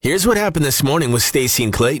Here's what happened this morning with Stacey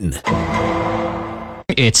and Clayton.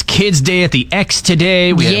 It's Kids Day at the X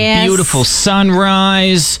today. We had a beautiful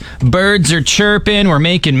sunrise. Birds are chirping. We're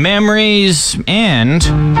making memories. And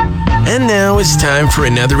now it's time for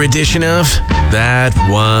another edition of That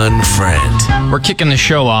One Friend. We're kicking the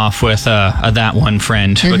show off with That One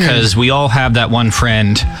Friend because we all have that one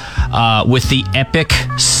friend with the epic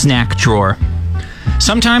snack drawer.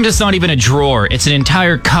 Sometimes it's not even a drawer. It's an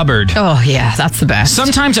entire cupboard. Oh, yeah, that's the best.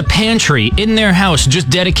 Sometimes a pantry in their house just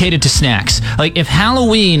dedicated to snacks. Like, if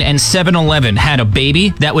Halloween and 7-Eleven had a baby,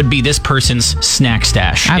 that would be this person's snack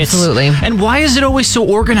stash. Absolutely. And why is it always so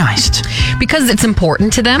organized? Because it's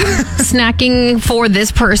important to them. Snacking for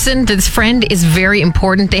this person, this friend, is very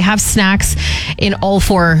important. They have snacks in all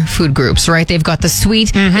four food groups, right? They've got the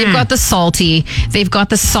sweet, they've got the salty, they've got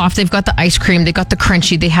the soft, they've got the ice cream, they've got the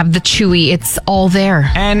crunchy, they have the chewy. It's all there.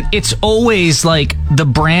 And it's always like the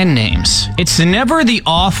brand names. It's never the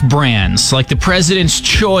off brands, like the President's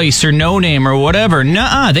Choice or No Name or whatever.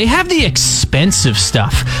 Nuh-uh. They have the expensive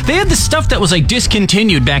stuff. They had the stuff that was like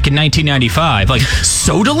discontinued back in 1995. Like,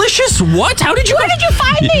 so delicious? What? Where did you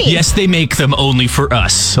find these? Yes, they make them only for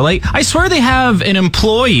us. So, like, I swear they have an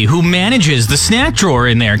employee who manages the snack drawer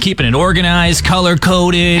in there, keeping it organized,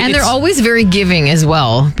 color-coded. And they're always very giving as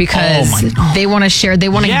well because they want to share. They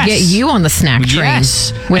want to get you on the snack train. Yes.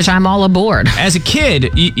 Which I'm all aboard. As a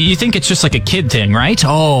kid, you think it's just like a kid thing, right?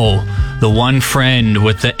 Oh, the one friend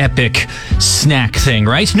with the epic snack thing,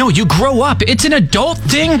 right? No, you grow up. It's an adult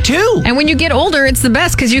thing, too. And when you get older, it's the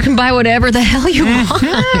best because you can buy whatever the hell you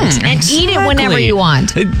want and eat it whenever you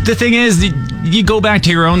want. The thing is, you go back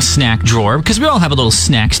to your own snack drawer because we all have a little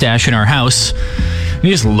snack stash in our house. You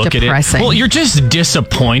just look at it. Well, you're just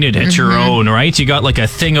disappointed at your own, right? You got like a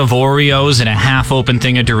thing of Oreos and a half-open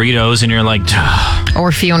thing of Doritos, and you're like...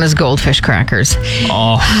 Or Fiona's Goldfish crackers.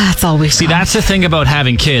 Oh. That's all we've got. See, that's the thing about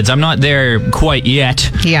having kids. I'm not there quite yet.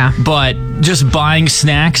 Yeah. But just buying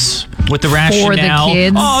snacks with the rationale... For the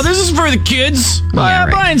kids. Oh, this is for the kids. Yeah,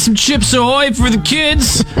 right. Buying some Chips Ahoy for the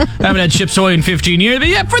kids. Haven't had Chips Ahoy in 15 years, but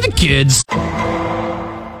yeah, for the kids.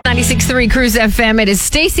 96.3 Cruise FM. It is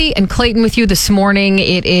Stacey and Clayton with you this morning.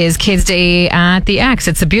 It is Kids Day at the X.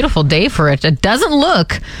 It's a beautiful day for it. It doesn't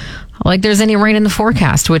look like there's any rain in the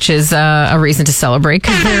forecast, which is a reason to celebrate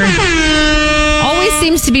because there always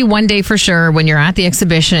seems to be one day for sure when you're at the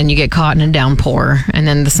exhibition and you get caught in a downpour and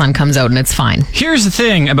then the sun comes out and it's fine. Here's the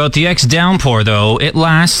thing about the X downpour, though. It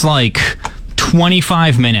lasts like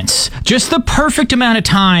 25 minutes. Just the perfect amount of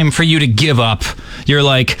time for you to give up. You're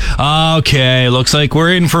like, okay, looks like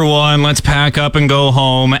we're in for one. Let's pack up and go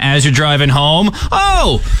home. As you're driving home,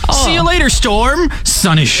 see you later, storm.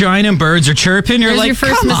 Sun is shining, birds are chirping. You're like, your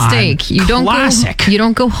first mistake. You don't classic. You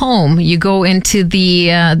don't go home. You go into the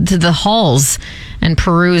to the halls and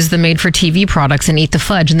peruse the made-for-TV products and eat the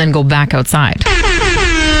fudge, and then go back outside. The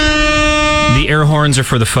air horns are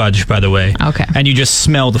for the fudge, by the way. Okay. And you just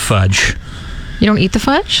smell the fudge. You don't eat the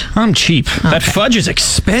fudge? I'm cheap. Okay. That fudge is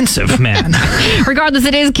expensive, man. Regardless,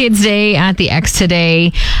 it is Kids Day at the X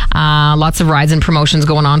today. Lots of rides and promotions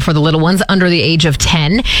going on for the little ones under the age of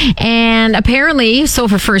 10. And apparently, so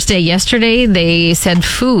for first day yesterday, they said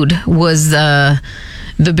food was the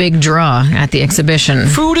big draw at the exhibition.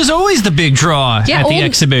 Food is always the big draw at the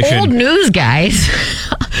exhibition. Old news, guys.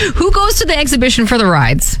 Who goes to the exhibition for the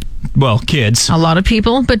rides? Well, kids. A lot of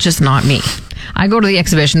people, but just not me. I go to the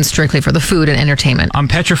exhibition strictly for the food and entertainment. I'm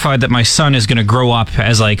petrified that my son is going to grow up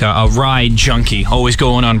as like a ride junkie, always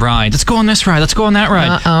going on rides. Let's go on this ride. Let's go on that ride.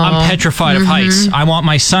 Uh-oh. I'm petrified of heights. I want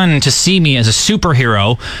my son to see me as a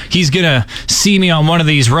superhero. He's going to see me on one of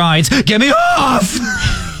these rides. Get me off!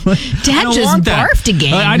 Dad just barfed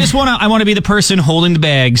again. I want to be the person holding the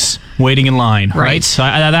bags, waiting in line, right? So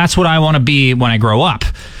that's what I want to be when I grow up.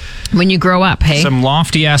 When you grow up, hey? Some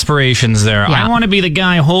lofty aspirations there. Yeah. I want to be the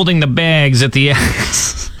guy holding the bags at the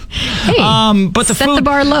X. Hey, but the set food, the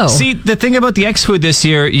bar low. See, the thing about the X food this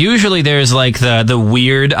year, usually there's like the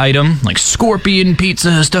weird item, like scorpion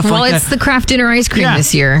pizza, stuff like that. Well, it's the Kraft Dinner ice cream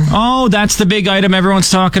this year. Oh, that's the big item everyone's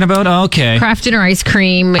talking about? Okay. Kraft Dinner ice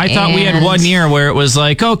cream. I thought we had 1 year where it was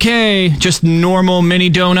like, okay, just normal mini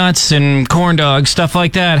donuts and corn dogs, stuff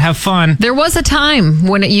like that. Have fun. There was a time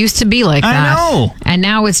when it used to be like that. I know. And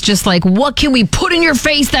now it's just like, what can we put in your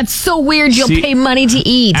face that's so weird you'll pay money to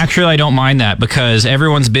eat? Actually, I don't mind that because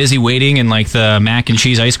everyone's busy waiting in like the mac and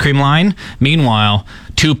cheese ice cream line. Meanwhile,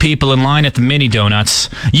 2 people in line at the mini donuts.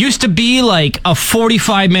 Used to be like a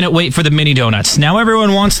 45-minute wait for the mini donuts. Now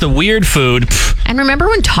everyone wants the weird food. And remember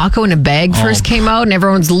when taco in a bag first came out and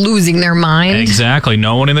everyone's losing their mind? Exactly.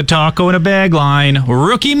 No one in the taco in a bag line.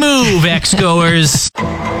 Rookie move, X-goers.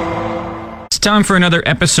 time for another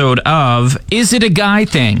episode of Is It a Guy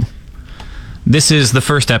Thing? This is the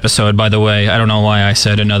first episode, by the way. I don't know why I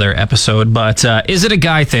said another episode, but is it a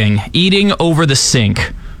guy thing? Eating over the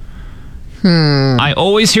sink. I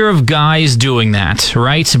always hear of guys doing that,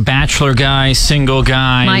 right? Bachelor guys, single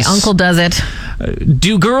guys. My uncle does it.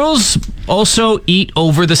 Do girls also eat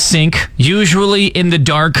over the sink, usually in the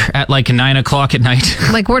dark at like 9 o'clock at night?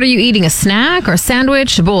 Like, what are you eating? A snack or a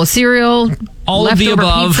sandwich? A bowl of cereal? All of the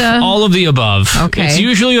above. Pizza? All of the above. Okay. It's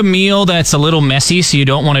usually a meal that's a little messy, so you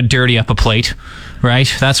don't want to dirty up a plate,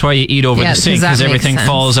 right? That's why you eat over the sink, because everything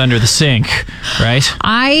falls under the sink, right?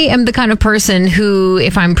 I am the kind of person who,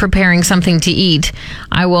 if I'm preparing something to eat,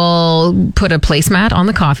 I will put a placemat on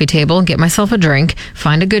the coffee table, get myself a drink,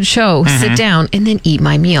 find a good show, sit down, and then eat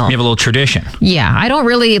my meal. You have a little tradition. Yeah, I don't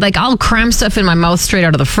really, I'll cram stuff in my mouth straight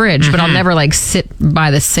out of the fridge, but I'll never, sit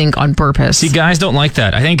by the sink on purpose. See, guys don't like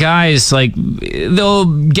that. I think guys, they'll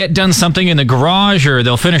get done something in the garage, or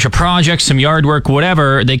they'll finish a project, some yard work,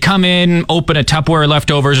 whatever. They come in, open a Tupperware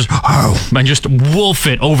leftovers, and just wolf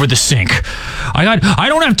it over the sink. I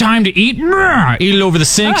don't have time to eat. Eat it over the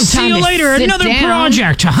sink. See you later. Another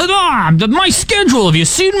project. My schedule. Have you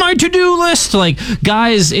seen my to-do list?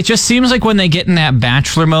 Guys, it just seems like when they get in that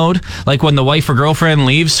bachelor mode, like when the wife or girlfriend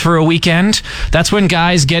leaves for a weekend, that's when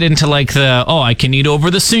guys get into I can eat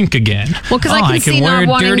over the sink again. Well, because I can wear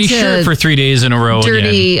a dirty shirt for 3 days in a row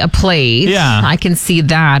dirty again. A plate. Yeah. I can see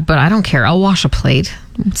that, but I don't care. I'll wash a plate.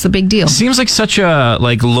 It's a big deal. Seems like such a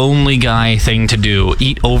lonely guy thing to do.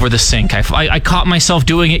 Eat over the sink. I caught myself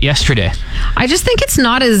doing it yesterday. I just think it's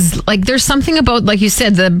not as there's something about, like you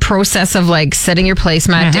said, the process of setting your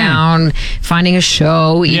placemat down, finding a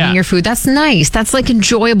show, eating your food. That's nice. That's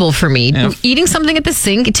enjoyable for me. Yeah. Eating something at the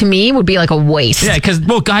sink to me would be a waste. Yeah, because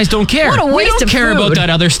guys don't care. What a waste we don't of care food. About that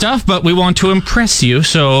other stuff, but we want to impress you,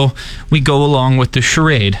 so we go along with the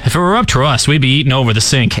charade. If it were up to us, we'd be eating over the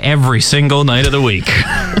sink every single night of the week.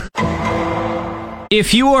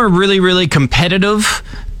 If you are really, really competitive,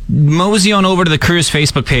 mosey on over to the Cruise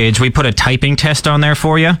Facebook page. We put a typing test on there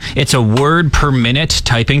for you. It's a word per minute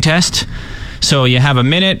typing test. So you have a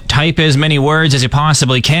minute, type as many words as you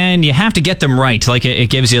possibly can. You have to get them right.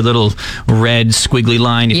 It gives you a little red squiggly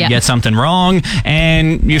line if you get something wrong.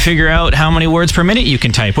 And you figure out how many words per minute you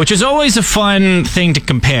can type, which is always a fun thing to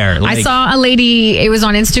compare. I saw a lady, it was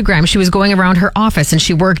on Instagram. She was going around her office, and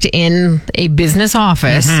she worked in a business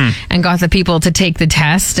office and got the people to take the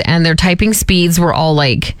test. And their typing speeds were all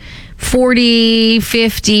 40,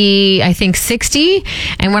 50, I think 60.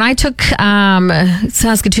 And when I took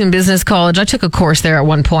Saskatoon Business College, I took a course there at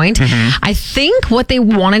one point. I think what they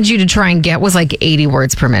wanted you to try and get was 80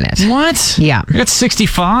 words per minute. What? Yeah. I got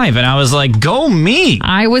 65, and I was like, go me.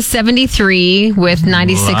 I was 73 with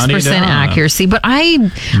 96% accuracy, but I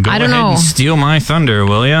don't ahead know. And steal my thunder,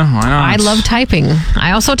 will you? Why not? I love typing.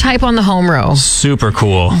 I also type on the home row. Super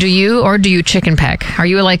cool. Do you, or do you chicken peck? Are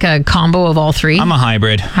you a combo of all three? I'm a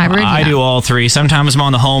hybrid. I do all three. Sometimes I'm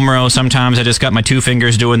on the home row. Sometimes I just got my two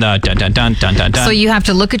fingers doing the dun dun dun dun dun dun. So you have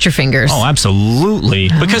to look at your fingers. Oh, absolutely.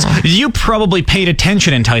 Because you probably paid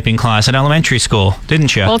attention in typing class at elementary school,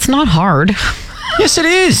 didn't you? Well, it's not hard. Yes, it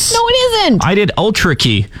is. No, it isn't. I did Ultra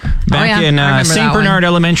Key back in St. Bernard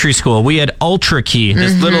Elementary School. We had Ultra Key.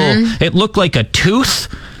 This it looked like a tooth,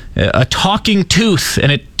 a talking tooth, and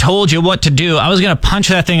it told you what to do. I was going to punch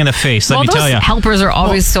that thing in the face, let me tell you. Helpers are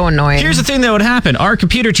always so annoying. Here's the thing that would happen. Our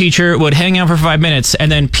computer teacher would hang out for 5 minutes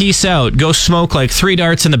and then peace out, go smoke 3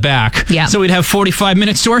 darts in the back. Yeah. So we'd have 45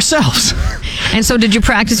 minutes to ourselves. And so did you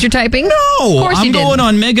practice your typing? No. Of course I'm going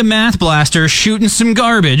on Mega Math Blaster, shooting some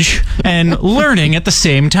garbage and learning at the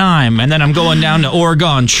same time. And then I'm going down to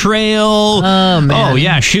Oregon Trail. Oh, man. Oh,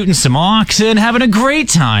 yeah, shooting some oxen, having a great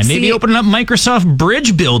time. Maybe opening up Microsoft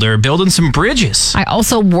Bridge Builder, building some bridges. I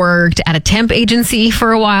also worked at a temp agency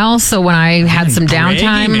for a while, so when I had some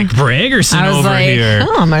downtime, McBragerson I was over here.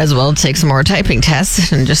 I might as well take some more typing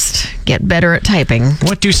tests and just get better at typing.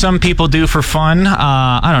 What do some people do for fun?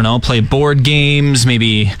 I don't know, play board games,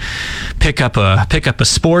 maybe pick up a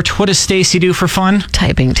sport. What does Stacy do for fun?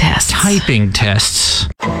 Typing tests. Typing tests.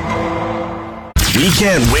 We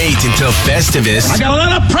can't wait until Festivus. I got a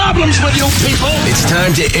lot of problems with you people. It's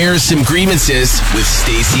time to air some grievances with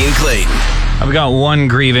Stacy and Clayton. I've got one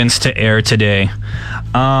grievance to air today.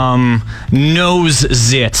 Nose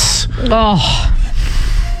zits. Oh.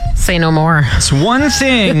 Say no more. It's one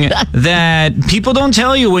thing that people don't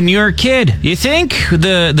tell you when you're a kid. You think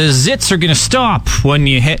the zits are going to stop when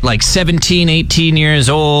you hit 17, 18 years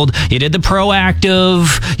old. You did the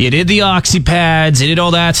Proactive, you did the Oxypads, you did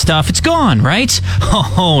all that stuff. It's gone, right?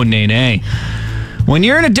 Oh, nay. When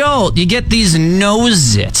you're an adult, you get these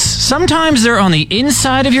nose zits. Sometimes they're on the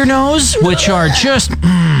inside of your nose, which are just...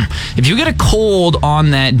 If you get a cold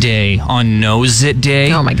on that day, on nose zit day...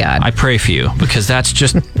 Oh, my God. I pray for you, because that's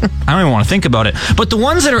just... I don't even want to think about it. But the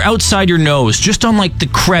ones that are outside your nose, just on like the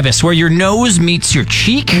crevice, where your nose meets your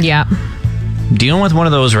cheek... Yeah. Dealing with one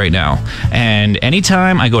of those right now. And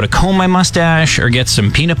anytime I go to comb my mustache or get some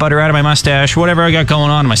peanut butter out of my mustache, whatever I got going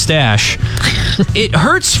on in my stash, it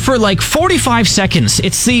hurts for like 45 seconds.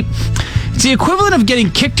 It's the equivalent of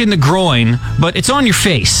getting kicked in the groin, but it's on your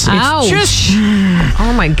face. Ouch. It's just...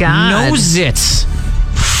 Oh, my God. Nose zits.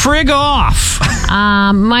 Frig off.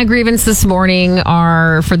 My grievance this morning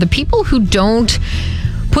are for the people who don't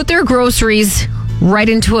put their groceries right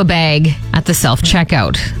into a bag at the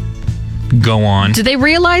self-checkout. Go on. Do they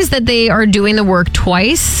realize that they are doing the work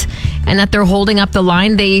twice and that they're holding up the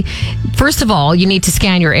line? First of all, you need to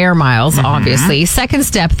scan your air miles, obviously. Second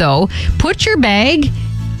step, though, put your bag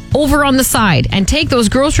over on the side and take those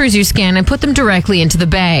groceries you scan and put them directly into the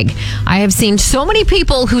bag. I have seen so many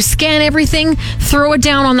people who scan everything, throw it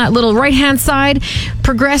down on that little right-hand side,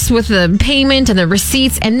 progress with the payment and the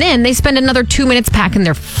receipts, and then they spend another 2 minutes packing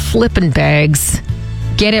their flippin' bags.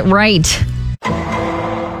 Get it right.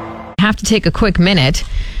 Have to take a quick minute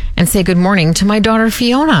and say good morning to my daughter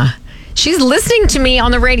Fiona. She's listening to me on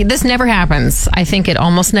the radio. This never happens. I think it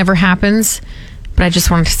almost never happens. But I just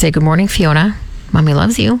wanted to say good morning, Fiona. Mommy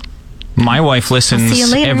loves you. My wife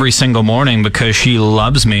listens every single morning because she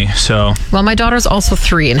loves me, so... Well, my daughter's also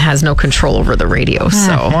 3 and has no control over the radio, so...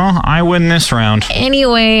 Well, I win this round.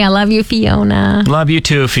 Anyway, I love you, Fiona. Love you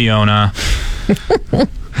too, Fiona.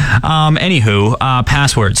 Anywho,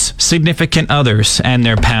 passwords. Significant others and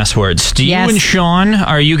their passwords. Do you and Sean,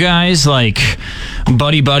 are you guys like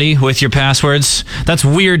buddy-buddy with your passwords? That's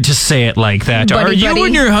weird to say it like that. Buddy-buddy. Are you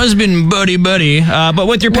and your husband buddy-buddy, but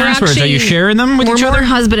with your passwords? Are you sharing them with each other? We're more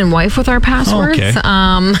husband and wife with our passwords. Okay.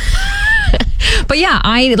 But yeah,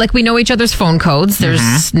 we know each other's phone codes.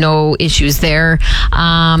 There's no issues there.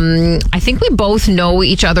 I think we both know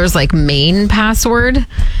each other's like main password.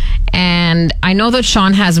 And I know that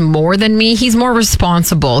Sean has more than me. He's more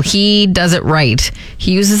responsible. He does it right.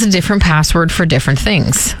 He uses a different password for different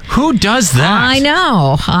things. Who does that? I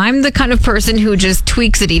know. I'm the kind of person who just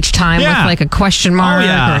tweaks it each time with like a question mark or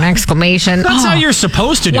an exclamation. That's how you're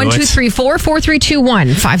supposed to do it. 1, 2, 3, 4, 4, 3, 2,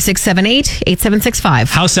 1, 5, 6, 7, 8, 8, 7, 6, 5.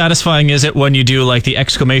 How satisfying is it when you do like the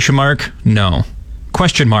exclamation mark? No.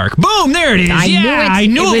 Question mark. Boom, there it is. I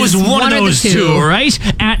knew it was one of those two, right?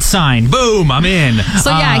 @ sign. Boom, I'm in.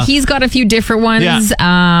 So yeah, he's got a few different ones.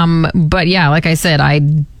 Yeah. But yeah, like I said,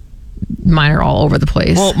 mine are all over the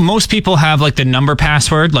place. Well, most people have like the number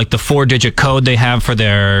password, like the 4-digit code they have for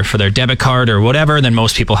their debit card or whatever. And then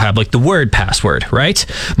most people have like the word password, right?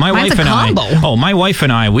 Mine's a combo. My wife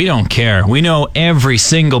and I, we don't care. We know every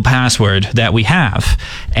single password that we have.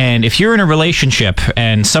 And if you're in a relationship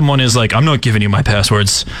and someone is like, I'm not giving you my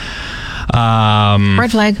passwords.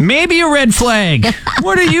 Red flag. Maybe a red flag.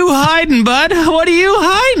 What are you hiding, bud? What are you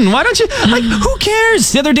hiding? Why don't you... Like, who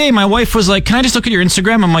cares? The other day, my wife was like, can I just look at your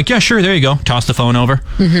Instagram? I'm like, yeah, sure, there you go. Toss the phone over.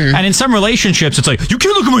 And in some relationships, it's like, you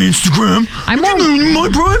can't look at my Instagram. I'm my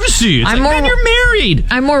privacy. It's man, you're married.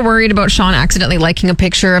 I'm more worried about Sean accidentally liking a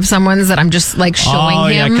picture of someone's that I'm just like showing him. Oh,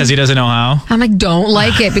 yeah, because he doesn't know how. I'm like, don't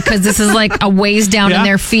like it because this is like a ways down in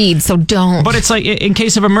their feed, so don't. But it's like, in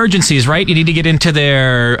case of emergencies, right? You need to get into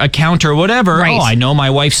their account or whatever. Right. Oh, I know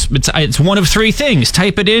my wife's... It's one of 3 things.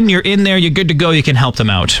 Type it in, you're in there, you're good to go, you can help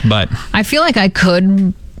them out. But I feel like I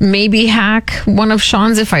could maybe hack one of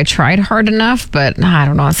Sean's if I tried hard enough, but I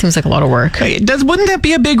don't know. It seems like a lot of work. Wouldn't that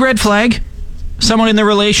be a big red flag? Someone in the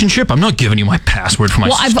relationship, I'm not giving you my password for my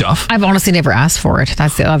stuff. I've honestly never asked for it.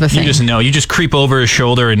 That's the other thing. You just know. You just creep over his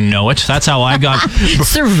shoulder and know it. That's how I got...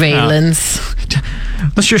 Surveillance.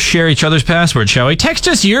 Let's just share each other's password, shall we? Text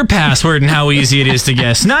us your password and how easy it is to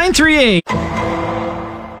guess. 938.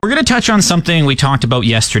 We're going to touch on something we talked about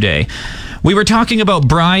yesterday. We were talking about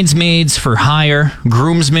bridesmaids for hire,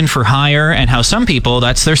 groomsmen for hire, and how some people,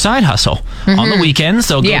 that's their side hustle. On the weekends,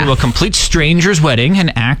 they'll go to a complete stranger's wedding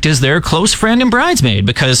and act as their close friend and bridesmaid,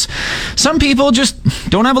 because some people just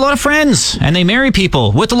don't have a lot of friends, and they marry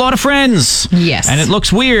people with a lot of friends. Yes. And it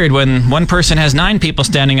looks weird when one person has 9 people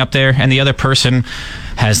standing up there and the other person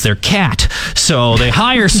has their cat. So they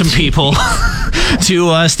hire some people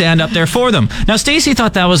to stand up there for them. Now, Stacey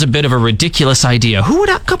thought that was a bit of a ridiculous idea. Who would...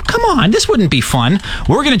 Come on, this wouldn't be fun.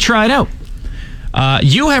 We're going to try it out.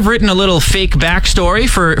 You have written a little fake backstory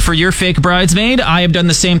for your fake bridesmaid. I have done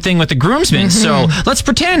the same thing with the groomsmen. So let's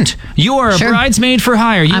pretend you are a bridesmaid for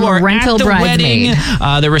hire. You are a rental at the bridesmaid.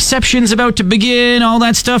 wedding. The reception's about to begin, all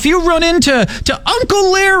that stuff. You run into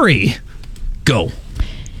Uncle Larry. Go.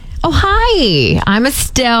 Oh, hi. I'm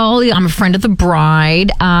Estelle. I'm a friend of the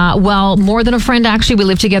bride. Well, more than a friend, actually. We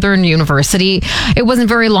lived together in university. It wasn't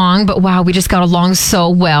very long, but wow, we just got along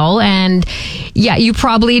so well. And yeah, you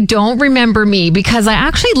probably don't remember me because I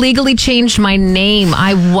actually legally changed my name.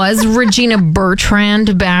 I was Regina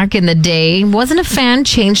Bertrand back in the day. Wasn't a fan,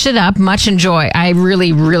 changed it up. Much enjoy. I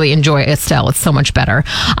really, really enjoy Estelle. It's so much better.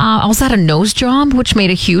 I also had a nose job, which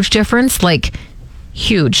made a huge difference. Like,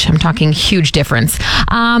 huge. I'm talking huge difference.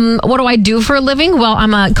 What do I do for a living? Well,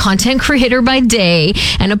 I'm a content creator by day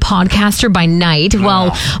and a podcaster by night.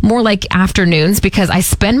 Well, more like afternoons because I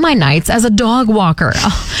spend my nights as a dog walker.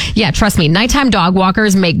 Oh, yeah, trust me, nighttime dog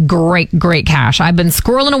walkers make great cash. I've been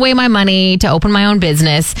squirreling away my money to open my own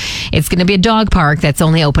business. It's going to be a dog park that's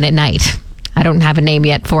only open at night. I don't have a name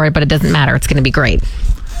yet for it, but it doesn't matter. It's going to be great.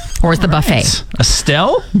 Where's the buffet?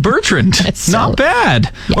 Estelle Bertrand. Not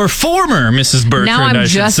bad. Yeah. Or former Mrs. Bertrand, now I'm I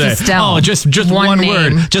should just say. Estelle. Oh, just one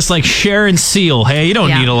word. Just like Sharon Seal. Hey, you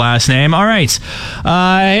don't need a last name. All right.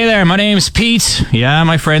 Hey there, my name's Pete. Yeah,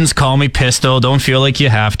 my friends call me Pistol. Don't feel like you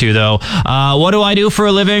have to, though. What do I do for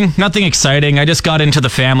a living? Nothing exciting. I just got into the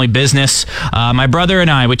family business. My brother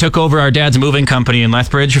and I, we took over our dad's moving company in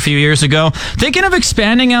Lethbridge a few years ago. Thinking of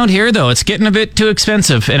expanding out here, though. It's getting a bit too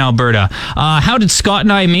expensive in Alberta. How did Scott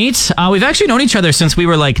and I meet? We've actually known each other since we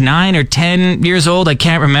were like 9 or 10 years old. I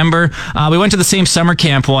can't remember. We went to the same summer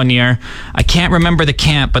camp one year. I can't remember the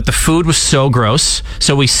camp, but the food was so gross.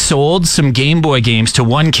 So we sold some Game Boy games to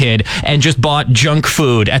one kid and just bought junk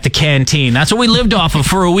food at the canteen. That's what we lived off of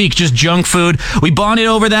for a week, just junk food. We bonded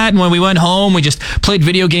over that, and when we went home, we just played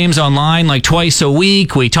video games online like twice a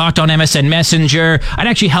week. We talked on MSN Messenger. I'd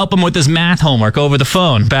actually help him with his math homework over the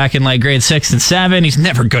phone back in like grade 6 and 7. He's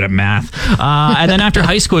never good at math. And then after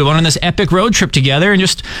high school, we went on this epic road trip together and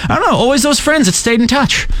just, I don't know, always those friends that stayed in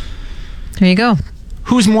touch. There you go.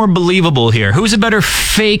 Who's more believable here? Who's a better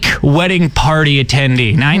fake wedding party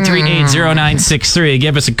attendee? 938-0963.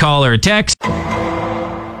 Give us a call or a text.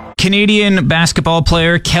 Canadian basketball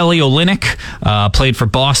player Kelly Olynyk played for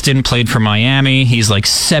Boston, played for Miami. He's like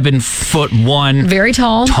 7'1", very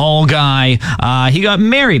tall guy. He got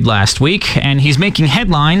married last week, and he's making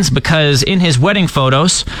headlines because in his wedding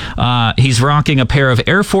photos, he's rocking a pair of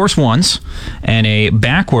Air Force Ones and a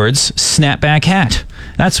backwards snapback hat.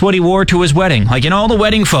 That's what he wore to his wedding. Like in all the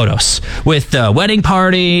wedding photos with the wedding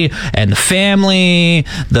party and the family,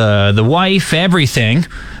 the wife, everything.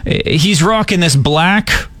 He's rocking this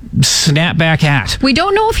black snapback hat. We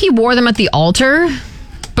don't know if he wore them at the altar,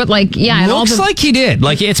 but like, yeah. Looks like he did.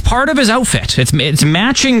 Like, it's part of his outfit. It's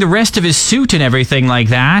matching the rest of his suit and everything like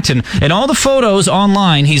that. And in all the photos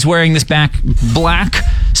online, he's wearing this black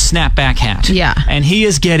snapback hat. Yeah. And he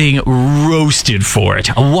is getting roasted for it.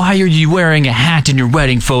 Why are you wearing a hat in your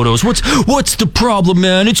wedding photos? What's the problem,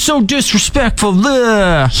 man? It's so disrespectful.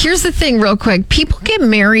 Ugh. Here's the thing, real quick. People get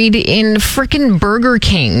married in frickin' Burger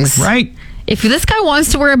Kings. Right? If this guy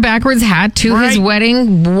wants to wear a backwards hat to his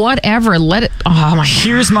wedding, whatever, let it. Oh my!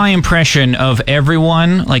 Here's my impression of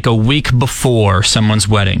everyone like a week before someone's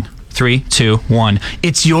wedding. 3, 2, 1.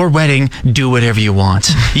 It's your wedding. Do whatever you want.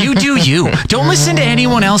 You do you. Don't listen to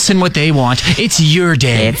anyone else and what they want. It's your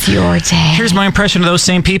day. It's your day. Here's my impression of those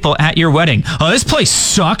same people at your wedding. Oh, this place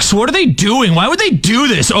sucks. What are they doing? Why would they do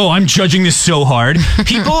this? Oh, I'm judging this so hard.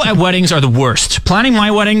 People at weddings are the worst. Planning my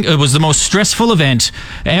wedding was the most stressful event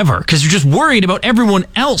ever because you're just worried about everyone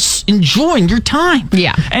else enjoying your time.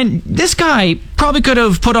 Yeah. And this guy probably could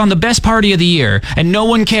have put on the best party of the year and no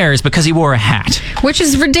one cares because he wore a hat. Which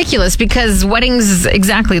is ridiculous because weddings,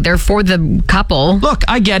 exactly, they're for the couple. Look,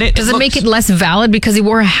 I get it. Does it make it less valid because he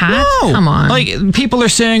wore a hat? No. Come on. Like, people are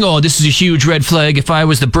saying, oh, this is a huge red flag. If I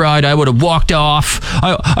was the bride, I would have walked off.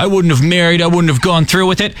 I wouldn't have married. I wouldn't have gone through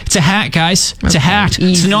with it. It's a hat, guys. It's a hat.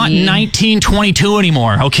 Easy. It's not 1922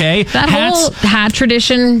 anymore, okay? That whole hat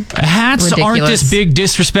tradition, hats ridiculous. aren't this big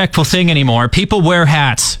disrespectful thing anymore. People wear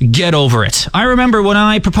hats. Get over it. I remember when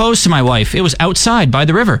I proposed to my wife, it was outside by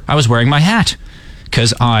the river. I was wearing my hat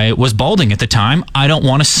because I was balding at the time. I don't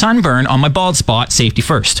want a sunburn on my bald spot. Safety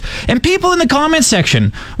first. And people in the comment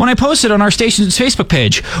section, when I posted on our station's Facebook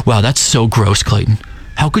page, wow, that's so gross, Clayton.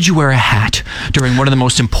 How could you wear a hat during one of the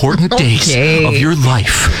most important days of your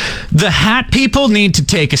life? The hat people need to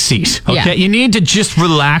take a seat, okay? Yeah. You need to just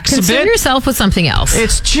relax a bit. Concern yourself with something else.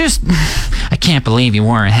 It's just, I can't believe you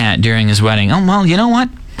wore a hat during his wedding. Oh, well, you know what?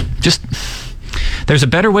 Just, there's a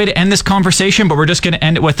better way to end this conversation, but we're just going to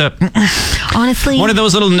end it with a... Honestly... one of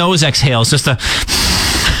those little nose exhales, just a...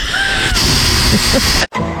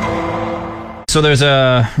 So there's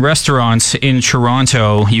a restaurant in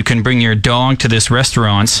Toronto. You can bring your dog to this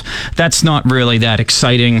restaurant. That's not really that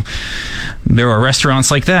exciting. There are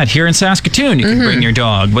restaurants like that here in Saskatoon. You can bring your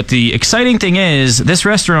dog. But the exciting thing is this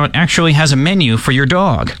restaurant actually has a menu for your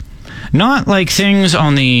dog. Not like things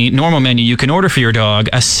on the normal menu you can order for your dog.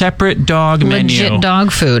 A separate dog menu. Legit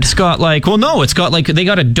dog food. It's got like, well, no, it's got like, they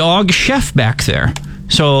got a dog chef back there.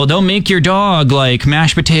 So they'll make your dog like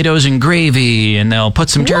mashed potatoes and gravy, and they'll put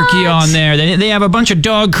some turkey on there. They have a bunch of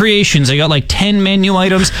dog creations. They got like 10 menu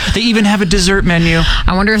items. They even have a dessert menu.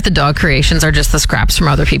 I wonder if the dog creations are just the scraps from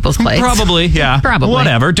other people's plates. Probably, yeah. Probably.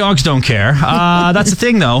 Whatever. Dogs don't care. That's the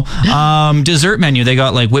thing, though. Dessert menu. They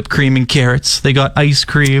got like whipped cream and carrots. They got ice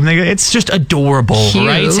cream. It's just adorable, Cute.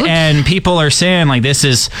 right? And people are saying like this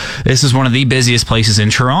is one of the busiest places in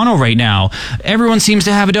Toronto right now. Everyone seems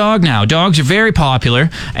to have a dog now. Dogs are very popular,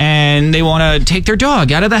 and they want to take their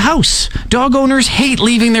dog out of the house. Dog owners hate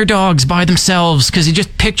leaving their dogs by themselves because you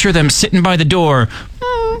just picture them sitting by the door,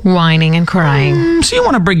 whining and crying. So you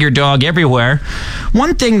want to bring your dog everywhere.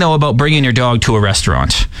 One thing, though, about bringing your dog to a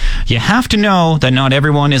restaurant, you have to know that not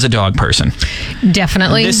everyone is a dog person.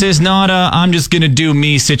 Definitely. This is not a I'm just going to do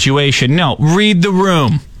me situation. No, read the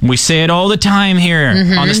room. We say it all the time here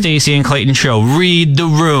on the Stacey and Clayton Show. Read the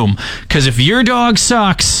room. Because if your dog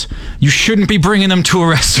sucks, you shouldn't be bringing them to a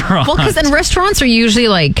restaurant. Well, because then restaurants are usually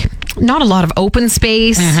like not a lot of open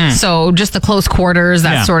space. So just the close quarters,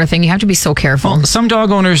 that sort of thing. You have to be so careful. Well, some dog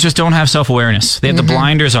owners just don't have self-awareness. They have the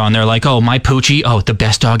blinders on. They're like, oh, my Poochie, the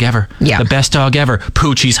best dog ever. Yeah. The best dog ever.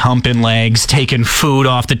 Poochie's humping legs, taking food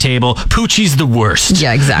off the table. Poochie's the worst.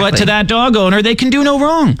 Yeah, exactly. But to that dog owner, they can do no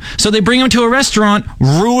wrong. So they bring him to a restaurant,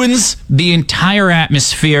 ruins the entire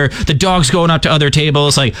atmosphere. The dog's going up to other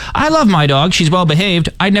tables like, I love my dog. She's well behaved.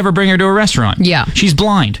 I'd never bring her to a restaurant. Yeah. She's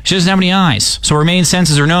blind. She doesn't have any eyes. So her main sense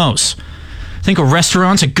is her nose. Think a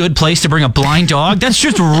restaurant's a good place to bring a blind dog? That's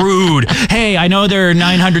just rude. Hey, I know there are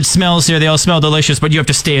 900 smells here. They all smell delicious, but you have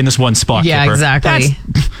to stay in this one spot. Yeah, Kipper. exactly.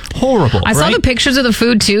 That's horrible. I saw the pictures of the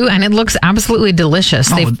food too, and it looks absolutely delicious.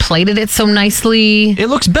 They've plated it so nicely. It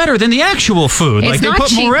looks better than the actual food. It's like they not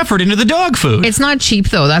put more effort into the dog food. It's not cheap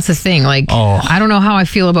though. That's the thing. Like, I don't know how I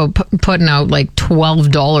feel about putting out like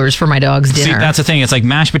 $12 for my dog's dinner. See, that's the thing. It's like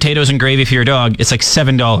mashed potatoes and gravy for your dog. It's like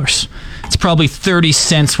 $7. It's probably 30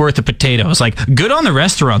 cents worth of potatoes. Like, good on the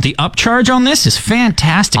restaurant. The upcharge on this is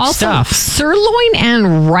fantastic also, stuff. Sirloin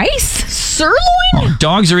and rice? Sirloin?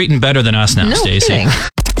 Dogs are eating better than us now, No Stacey. kidding.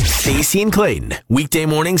 Stacey and Clayton, weekday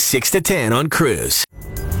mornings 6 to 10 on Cruise.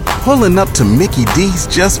 Pulling up to Mickey D's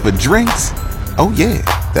just for drinks? Oh yeah,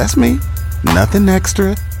 that's me. Nothing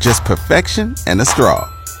extra, just perfection and a straw.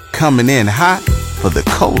 Coming in hot for the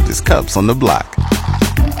coldest cups on the block.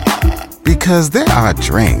 Because there are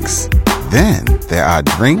drinks. Then there are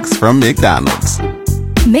drinks from McDonald's.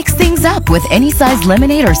 Mix things up with any size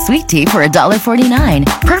lemonade or sweet tea for $1.49.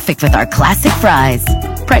 Perfect with our classic fries.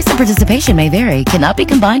 Price and participation may vary. Cannot be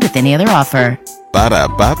combined with any other offer.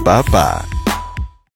 Ba-da-ba-ba-ba.